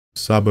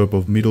Suburb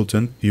of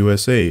Middleton,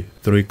 USA.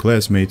 Three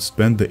classmates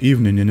spend the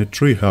evening in a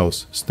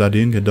treehouse,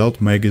 studying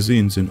adult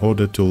magazines in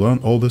order to learn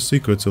all the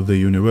secrets of the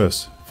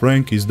universe.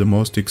 Frank is the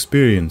most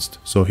experienced,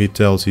 so he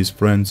tells his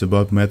friends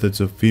about methods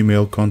of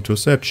female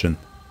contraception.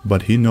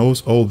 But he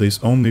knows all this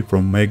only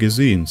from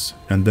magazines,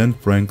 and then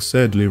Frank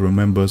sadly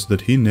remembers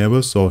that he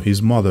never saw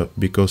his mother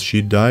because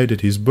she died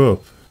at his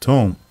birth.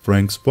 Tom,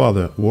 Frank's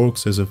father,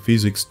 works as a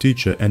physics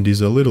teacher and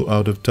is a little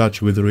out of touch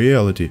with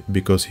reality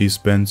because he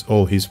spends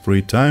all his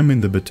free time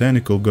in the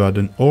botanical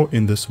garden or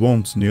in the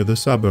swamps near the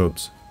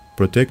suburbs,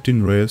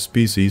 protecting rare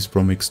species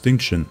from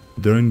extinction.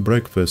 During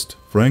breakfast,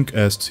 Frank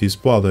asks his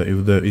father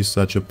if there is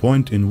such a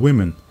point in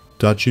women,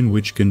 touching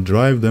which can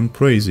drive them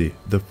crazy.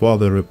 The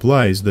father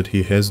replies that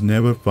he has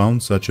never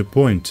found such a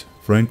point.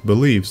 Frank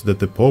believes that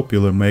the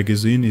popular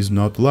magazine is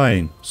not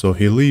lying, so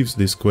he leaves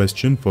this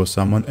question for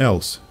someone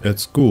else. At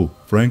school,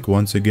 Frank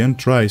once again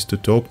tries to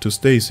talk to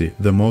Stacy,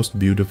 the most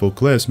beautiful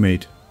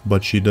classmate,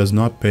 but she does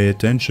not pay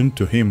attention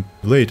to him.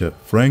 Later,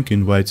 Frank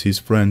invites his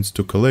friends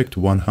to collect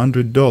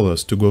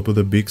 $100 to go to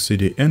the big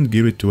city and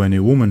give it to any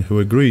woman who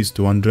agrees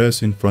to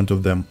undress in front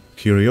of them.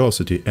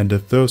 Curiosity and a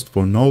thirst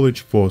for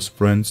knowledge force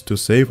friends to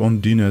save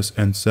on dinners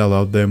and sell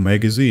out their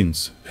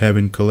magazines.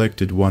 Having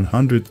collected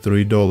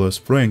 $103,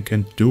 Frank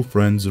and two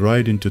friends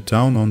ride into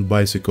town on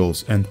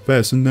bicycles and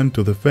fasten them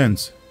to the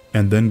fence,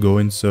 and then go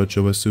in search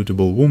of a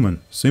suitable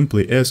woman,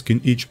 simply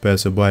asking each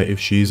passerby if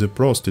she is a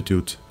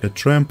prostitute. A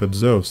tramp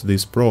observes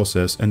this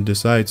process and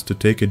decides to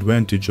take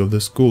advantage of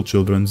the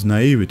schoolchildren's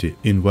naivety,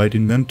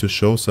 inviting them to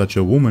show such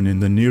a woman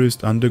in the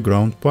nearest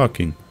underground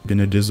parking. In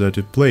a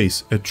deserted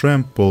place, a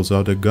tramp pulls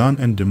out a gun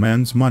and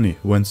demands money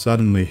when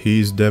suddenly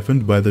he is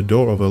deafened by the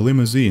door of a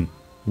limousine,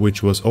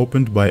 which was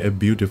opened by a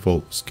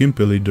beautiful,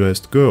 skimpily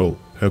dressed girl.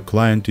 Her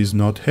client is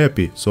not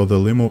happy, so the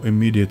limo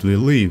immediately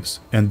leaves,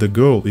 and the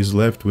girl is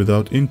left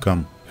without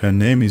income. Her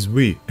name is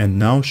V, and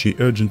now she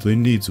urgently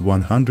needs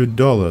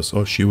 $100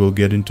 or she will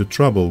get into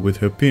trouble with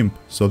her pimp,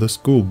 so the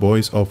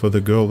schoolboys offer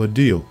the girl a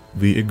deal.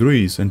 V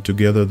agrees, and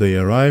together they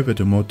arrive at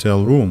a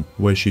motel room,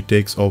 where she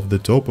takes off the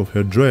top of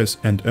her dress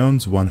and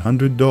earns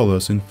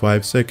 $100 in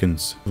 5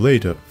 seconds.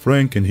 Later,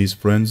 Frank and his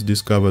friends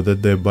discover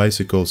that their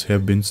bicycles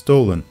have been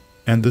stolen,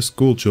 and the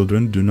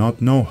schoolchildren do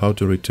not know how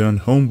to return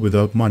home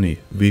without money.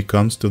 V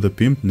comes to the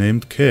pimp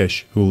named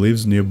Cash, who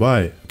lives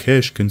nearby.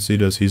 Cash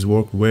considers his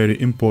work very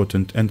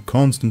important and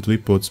constantly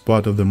puts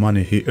part of the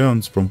money he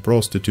earns from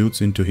prostitutes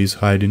into his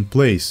hiding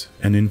place.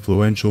 An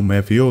influential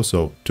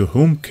mafioso, to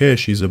whom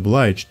Cash is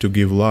obliged to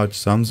give large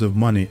sums of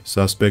money,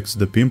 suspects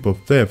the pimp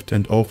of theft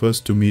and offers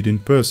to meet in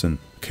person.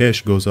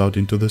 Cash goes out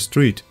into the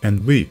street, and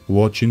V,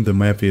 watching the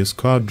mafia's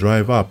car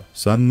drive up,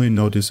 suddenly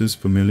notices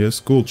familiar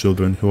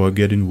schoolchildren who are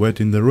getting wet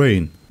in the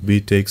rain.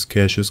 V takes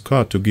Cash's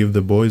car to give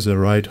the boys a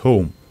ride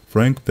home.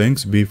 Frank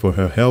thanks V for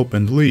her help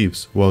and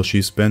leaves, while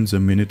she spends a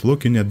minute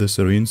looking at the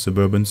serene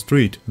suburban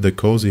street, the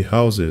cozy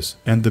houses,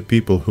 and the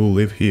people who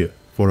live here.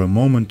 For a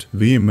moment,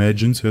 V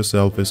imagines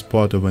herself as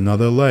part of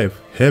another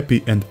life,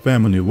 happy and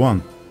family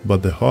one,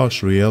 but the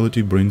harsh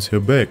reality brings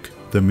her back.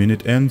 The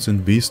minute ends and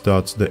V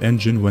starts the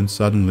engine when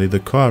suddenly the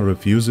car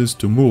refuses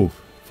to move.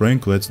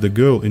 Frank lets the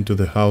girl into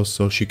the house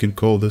so she can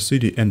call the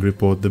city and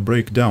report the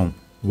breakdown,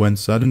 when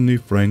suddenly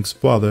Frank's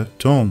father,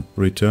 Tom,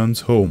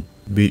 returns home.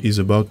 V is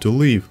about to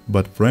leave,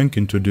 but Frank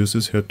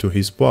introduces her to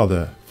his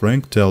father.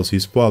 Frank tells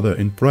his father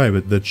in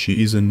private that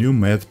she is a new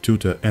math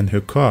tutor and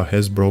her car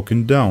has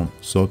broken down,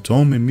 so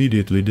Tom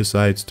immediately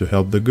decides to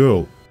help the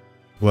girl.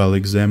 While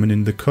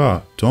examining the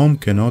car, Tom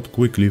cannot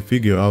quickly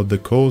figure out the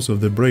cause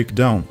of the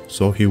breakdown,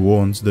 so he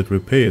warns that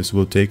repairs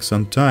will take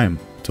some time.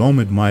 Tom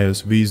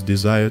admires V's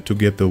desire to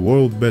get the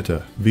world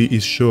better. V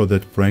is sure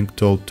that Frank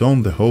told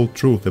Tom the whole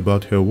truth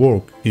about her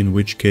work, in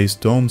which case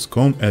Tom's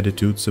calm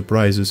attitude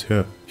surprises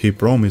her. He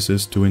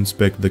promises to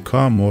inspect the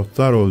car more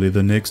thoroughly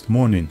the next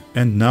morning,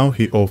 and now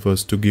he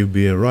offers to give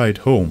V a ride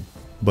home.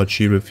 But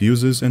she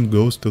refuses and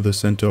goes to the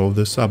center of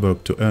the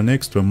suburb to earn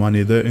extra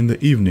money there in the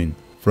evening.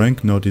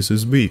 Frank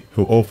notices V,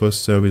 who offers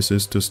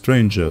services to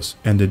strangers,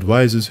 and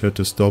advises her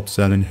to stop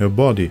selling her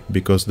body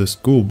because the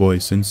schoolboy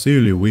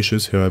sincerely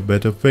wishes her a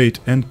better fate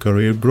and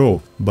career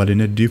growth, but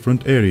in a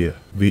different area.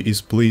 V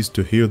is pleased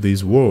to hear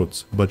these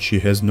words, but she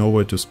has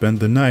nowhere to spend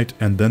the night,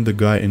 and then the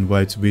guy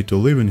invites V to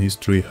live in his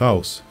tree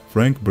house.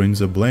 Frank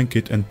brings a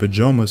blanket and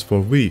pajamas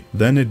for V,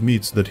 then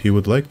admits that he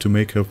would like to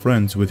make her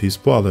friends with his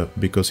father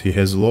because he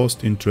has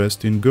lost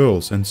interest in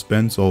girls and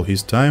spends all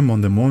his time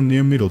on the moor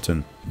near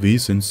Middleton. V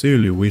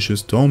sincerely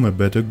wishes Tom a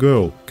better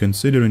girl,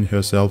 considering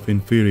herself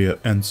inferior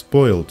and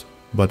spoiled.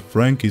 But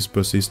Frank is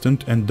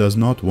persistent and does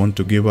not want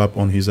to give up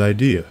on his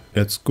idea.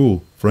 At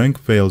school, Frank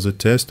fails a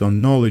test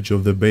on knowledge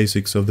of the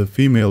basics of the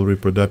female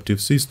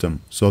reproductive system,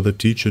 so the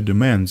teacher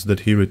demands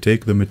that he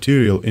retake the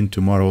material in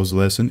tomorrow's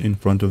lesson in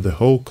front of the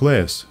whole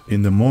class.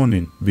 In the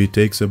morning, V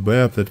takes a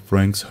bath at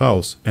Frank's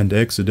house and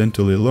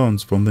accidentally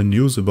learns from the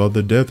news about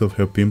the death of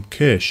her pimp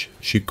Cash.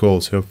 She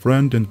calls her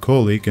friend and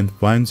colleague and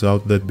finds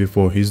out that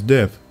before his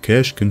death,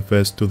 Cash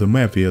confessed to the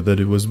mafia that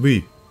it was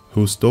V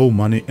who stole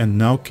money and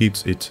now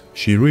keeps it.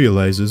 She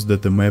realizes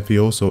that the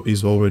mafioso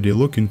is already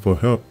looking for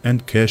her,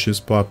 and Cash's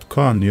parked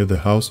car near the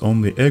house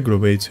only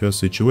aggravates her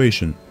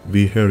situation.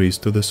 V hurries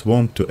to the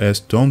swamp to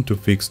ask Tom to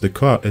fix the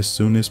car as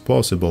soon as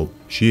possible.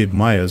 She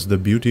admires the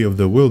beauty of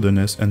the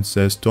wilderness and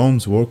says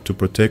Tom's work to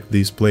protect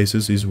these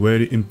places is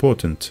very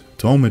important.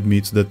 Tom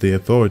admits that the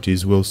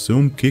authorities will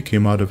soon kick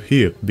him out of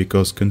here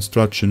because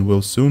construction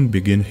will soon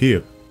begin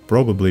here.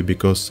 Probably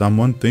because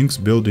someone thinks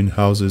building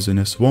houses in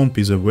a swamp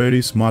is a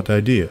very smart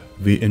idea.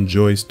 V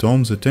enjoys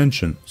Tom's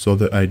attention, so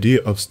the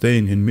idea of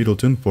staying in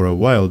Middleton for a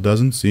while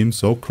doesn't seem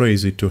so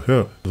crazy to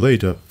her.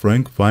 Later,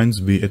 Frank finds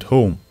V at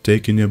home,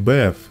 taking a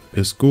bath.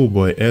 A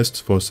schoolboy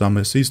asks for some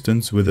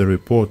assistance with a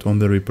report on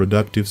the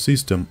reproductive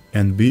system,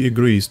 and V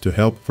agrees to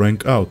help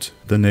Frank out.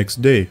 The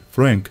next day,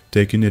 Frank,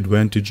 taking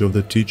advantage of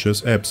the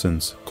teacher's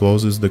absence,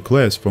 closes the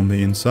class from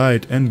the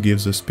inside and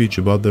gives a speech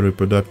about the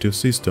reproductive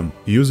system,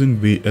 using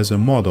V as a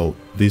model.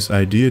 This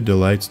idea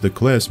delights the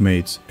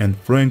classmates, and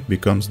Frank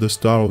becomes the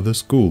star of the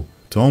school.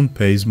 Tom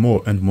pays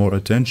more and more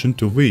attention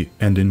to V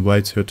and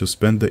invites her to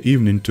spend the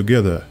evening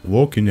together,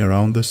 walking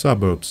around the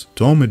suburbs.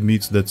 Tom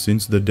admits that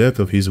since the death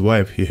of his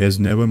wife he has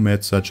never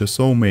met such a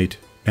soulmate,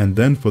 and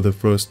then for the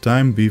first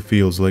time V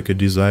feels like a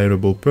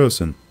desirable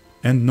person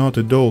and not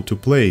a doll to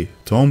play.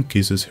 Tom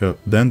kisses her,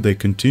 then they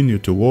continue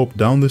to walk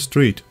down the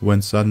street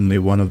when suddenly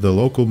one of the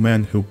local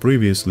men who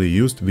previously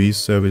used V's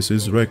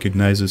services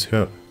recognizes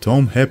her.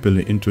 Tom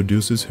happily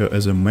introduces her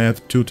as a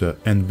math tutor,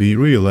 and V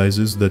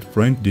realizes that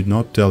Frank did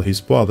not tell his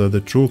father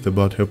the truth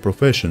about her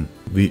profession.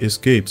 V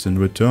escapes and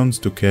returns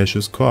to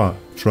Cash's car.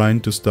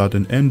 Trying to start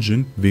an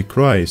engine, V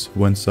cries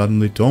when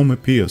suddenly Tom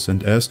appears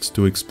and asks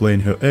to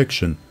explain her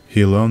action.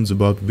 He learns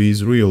about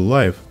V's real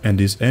life and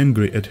is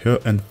angry at her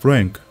and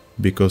Frank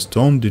because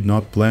Tom did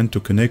not plan to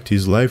connect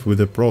his life with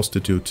a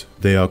prostitute.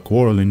 They are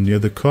quarreling near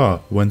the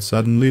car when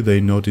suddenly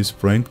they notice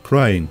Frank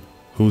crying,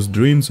 whose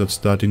dreams of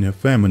starting a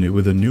family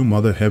with a new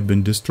mother have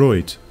been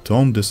destroyed.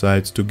 Tom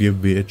decides to give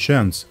V a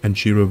chance, and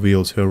she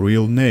reveals her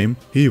real name,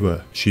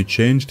 Eva. She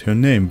changed her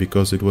name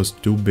because it was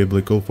too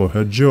biblical for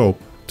her job.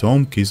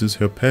 Tom kisses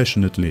her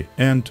passionately,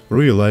 and,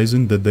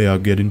 realizing that they are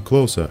getting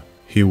closer,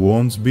 he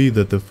warns V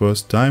that the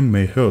first time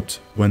may hurt.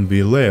 When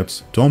V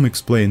laughs, Tom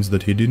explains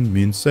that he didn't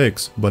mean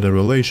sex, but a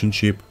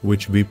relationship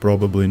which V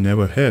probably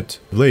never had.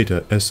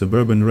 Later, a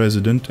suburban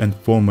resident and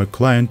former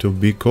client of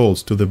V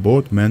calls to the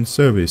boatman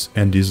service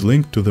and is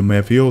linked to the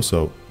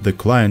mafioso. The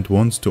client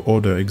wants to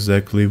order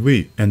exactly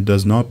V and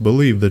does not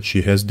believe that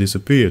she has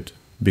disappeared,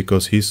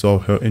 because he saw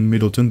her in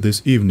Middleton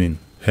this evening.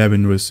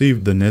 Having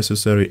received the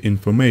necessary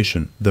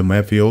information, the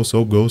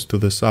mafioso goes to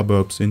the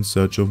suburbs in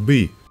search of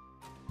V.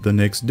 The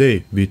next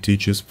day, V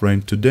teaches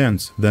Frank to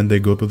dance, then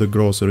they go to the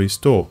grocery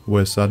store,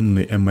 where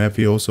suddenly a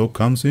mafioso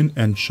comes in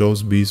and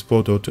shows V's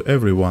photo to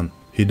everyone.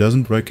 He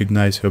doesn't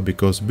recognize her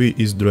because V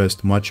is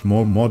dressed much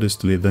more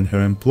modestly than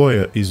her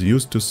employer is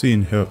used to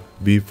seeing her.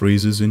 V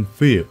freezes in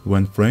fear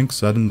when Frank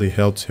suddenly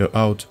helps her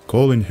out,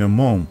 calling her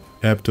mom.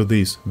 After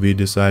this, V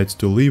decides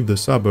to leave the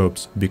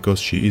suburbs because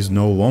she is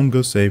no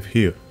longer safe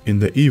here. In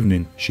the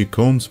evening, she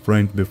calms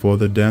Frank before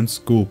the dance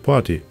school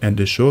party and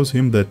assures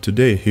him that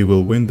today he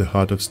will win the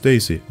heart of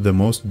Stacy, the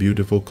most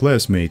beautiful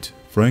classmate.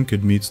 Frank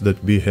admits that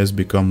V has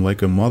become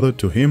like a mother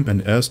to him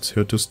and asks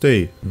her to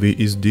stay. V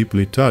is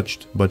deeply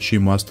touched, but she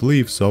must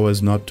leave so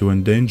as not to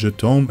endanger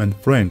Tom and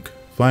Frank.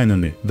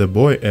 Finally, the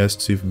boy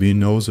asks if V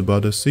knows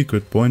about a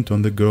secret point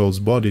on the girl's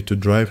body to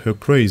drive her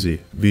crazy.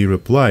 V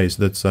replies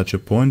that such a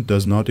point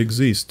does not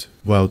exist.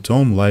 While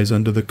Tom lies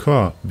under the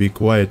car, V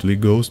quietly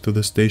goes to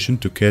the station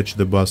to catch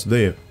the bus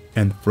there,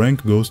 and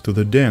Frank goes to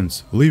the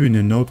dance, leaving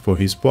a note for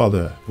his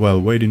father.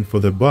 While waiting for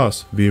the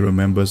bus, V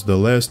remembers the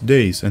last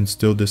days and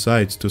still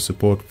decides to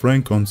support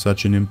Frank on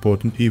such an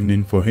important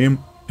evening for him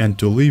and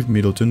to leave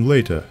Middleton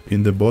later.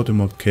 In the bottom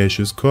of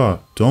Cash's car,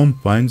 Tom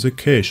finds a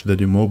cache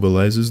that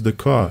immobilizes the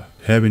car.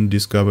 Having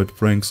discovered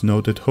Frank's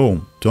note at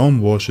home,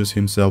 Tom washes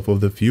himself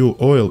of the fuel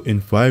oil in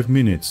 5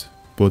 minutes,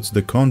 puts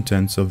the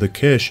contents of the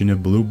cache in a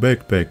blue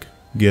backpack,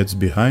 gets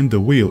behind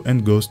the wheel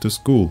and goes to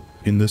school.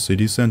 In the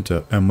city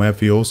center, a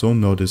mafioso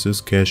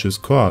notices Cash's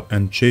car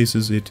and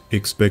chases it,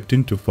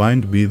 expecting to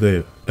find V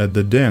there. At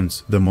the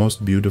dance, the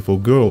most beautiful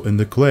girl in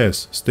the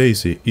class,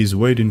 Stacy, is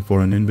waiting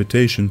for an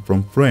invitation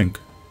from Frank,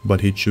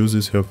 but he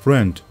chooses her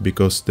friend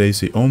because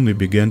Stacy only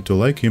began to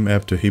like him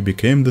after he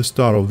became the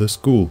star of the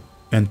school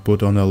and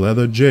put on a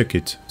leather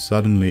jacket.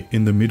 Suddenly,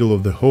 in the middle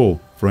of the hall,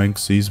 Frank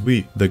sees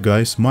V. The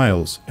guy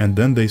smiles, and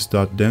then they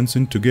start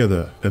dancing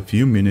together. A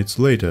few minutes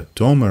later,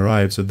 Tom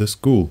arrives at the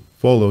school,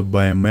 followed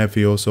by a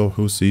mafioso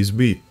who sees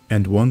V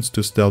and wants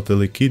to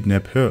stealthily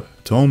kidnap her.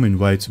 Tom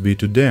invites V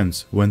to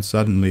dance when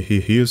suddenly he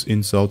hears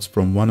insults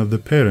from one of the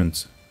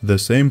parents, the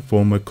same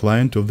former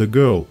client of the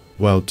girl.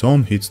 While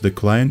Tom hits the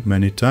client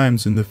many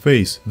times in the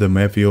face, the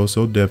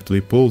mafioso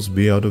deftly pulls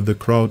V out of the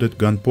crowd at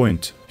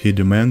gunpoint. He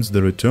demands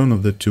the return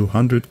of the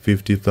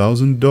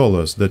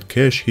 $250,000 that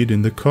Cash hid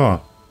in the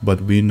car,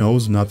 but V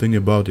knows nothing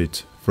about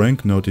it.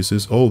 Frank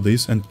notices all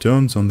this and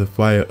turns on the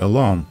fire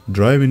alarm,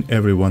 driving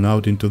everyone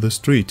out into the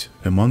street.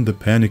 Among the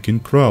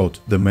panicking crowd,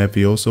 the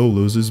mafioso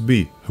loses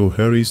B, who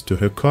hurries to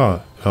her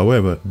car.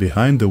 However,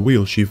 behind the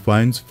wheel she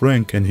finds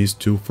Frank and his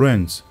two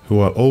friends, who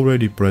are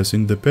already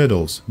pressing the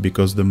pedals,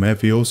 because the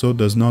mafioso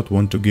does not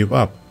want to give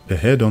up.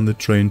 Ahead on the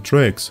train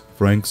tracks,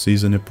 Frank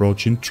sees an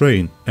approaching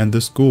train, and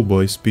the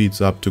schoolboy speeds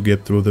up to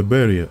get through the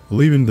barrier,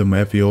 leaving the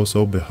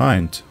mafioso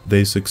behind.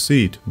 They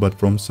succeed, but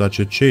from such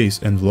a chase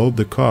and load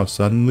the car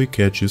suddenly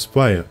catches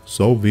fire,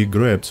 so V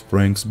grabs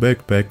Frank's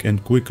backpack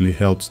and quickly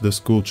helps the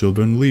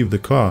schoolchildren leave the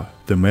car.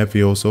 The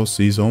mafioso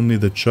sees only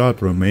the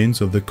charred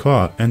remains of the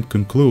car and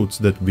concludes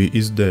that V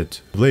is dead.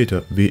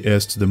 Later, V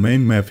asks the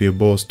main mafia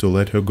boss to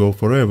let her go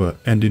forever,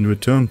 and in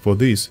return for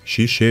this,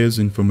 she shares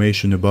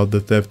information about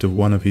the theft of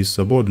one of his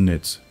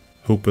subordinates,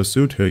 who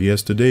pursued her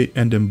yesterday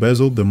and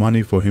embezzled the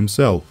money for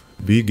himself.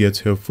 V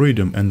gets her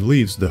freedom and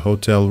leaves the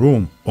hotel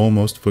room,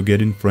 almost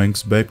forgetting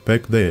Frank's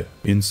backpack there.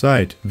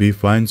 Inside, V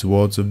finds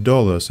wads of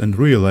dollars and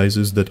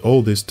realizes that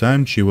all this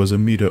time she was a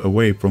meter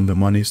away from the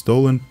money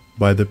stolen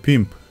by the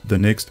pimp. The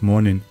next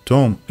morning,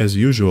 Tom, as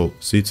usual,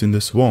 sits in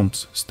the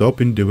swamps,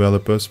 stopping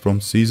developers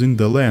from seizing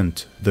the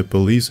land. The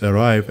police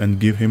arrive and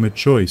give him a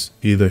choice: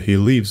 either he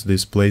leaves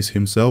this place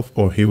himself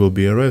or he will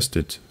be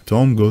arrested.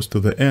 Tom goes to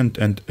the end,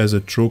 and as a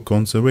true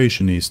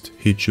conservationist,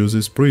 he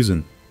chooses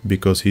prison,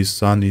 because his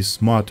son is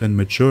smart and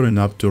mature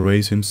enough to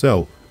raise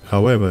himself.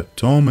 However,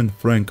 Tom and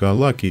Frank are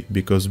lucky,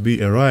 because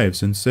B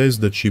arrives and says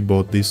that she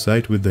bought this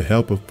site with the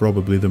help of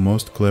probably the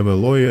most clever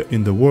lawyer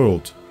in the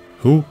world,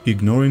 who,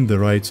 ignoring the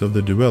rights of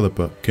the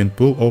developer, can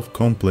pull off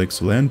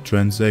complex land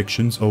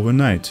transactions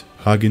overnight.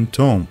 Hugging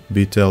Tom,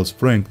 B tells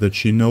Frank that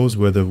she knows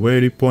where the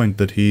very point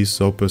that he is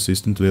so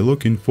persistently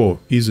looking for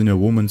is in a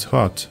woman's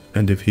heart,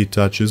 and if he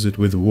touches it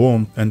with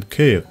warmth and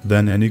care,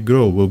 then any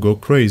girl will go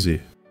crazy.